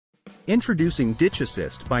Introducing Ditch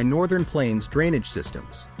Assist by Northern Plains Drainage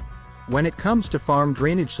Systems. When it comes to farm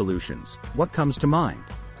drainage solutions, what comes to mind?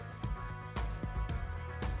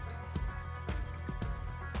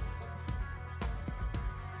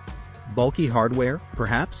 Bulky hardware,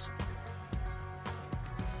 perhaps?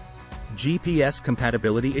 GPS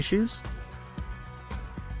compatibility issues?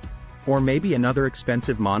 Or maybe another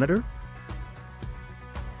expensive monitor?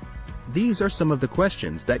 These are some of the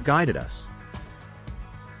questions that guided us.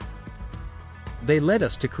 They led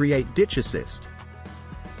us to create Ditch Assist.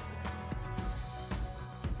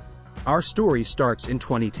 Our story starts in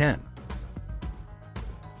 2010.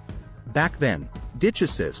 Back then, Ditch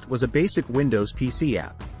Assist was a basic Windows PC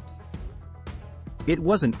app. It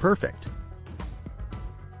wasn't perfect.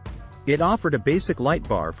 It offered a basic light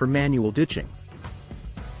bar for manual ditching.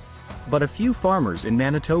 But a few farmers in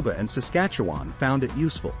Manitoba and Saskatchewan found it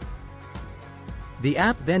useful. The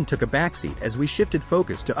app then took a backseat as we shifted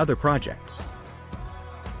focus to other projects.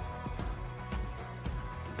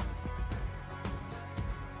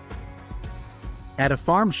 At a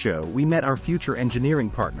farm show, we met our future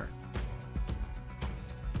engineering partner.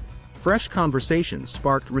 Fresh conversations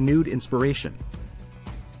sparked renewed inspiration.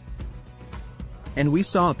 And we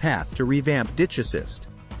saw a path to revamp Ditch Assist.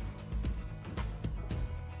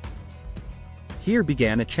 Here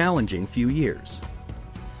began a challenging few years.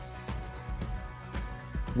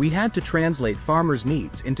 We had to translate farmers'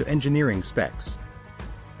 needs into engineering specs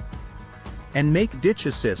and make Ditch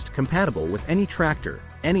Assist compatible with any tractor,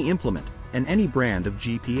 any implement, and any brand of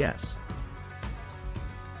GPS.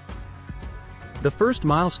 The first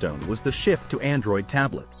milestone was the shift to Android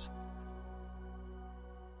tablets.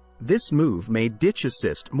 This move made Ditch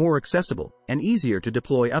Assist more accessible and easier to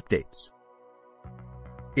deploy updates.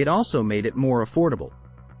 It also made it more affordable.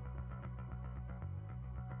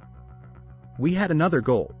 We had another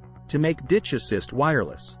goal: to make Ditch Assist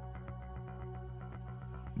wireless.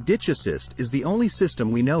 Ditch Assist is the only system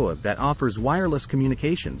we know of that offers wireless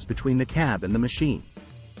communications between the cab and the machine.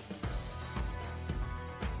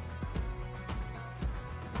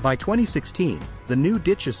 By 2016, the new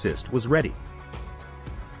Ditch Assist was ready.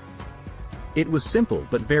 It was simple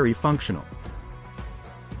but very functional.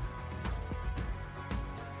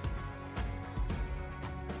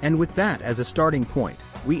 And with that as a starting point,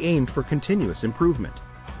 we aimed for continuous improvement.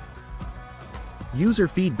 User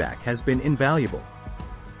feedback has been invaluable.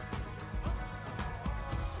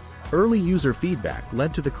 Early user feedback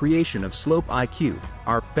led to the creation of Slope IQ,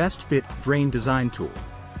 our best fit drain design tool.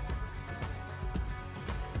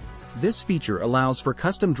 This feature allows for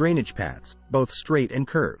custom drainage paths, both straight and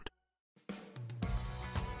curved.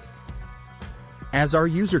 As our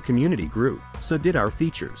user community grew, so did our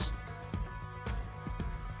features.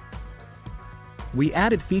 We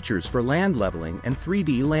added features for land leveling and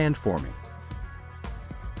 3D land forming.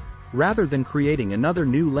 Rather than creating another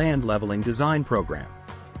new land leveling design program,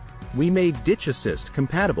 we made Ditch Assist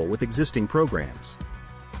compatible with existing programs.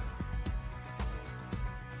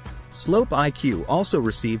 Slope IQ also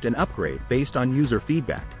received an upgrade based on user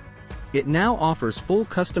feedback. It now offers full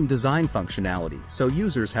custom design functionality so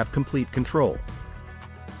users have complete control.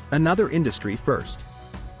 Another industry first.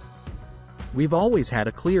 We've always had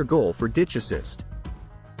a clear goal for Ditch Assist.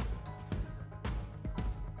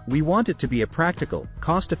 We want it to be a practical,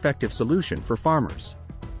 cost-effective solution for farmers.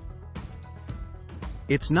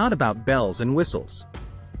 It's not about bells and whistles.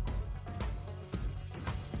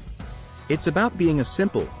 It's about being a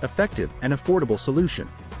simple, effective, and affordable solution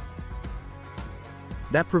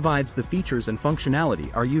that provides the features and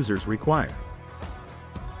functionality our users require.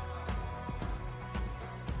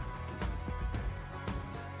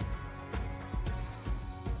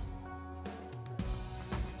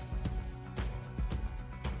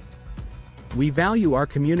 We value our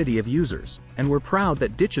community of users, and we're proud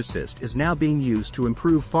that Ditch Assist is now being used to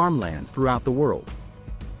improve farmland throughout the world.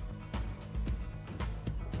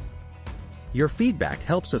 Your feedback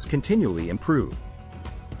helps us continually improve.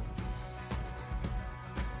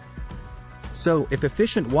 So, if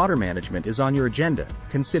efficient water management is on your agenda,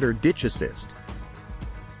 consider Ditch Assist.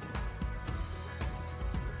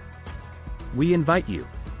 We invite you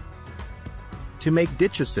to make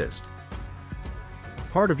Ditch Assist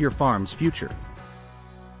part of your farm's future.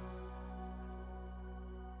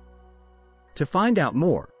 To find out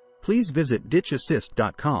more, please visit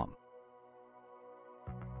ditchassist.com.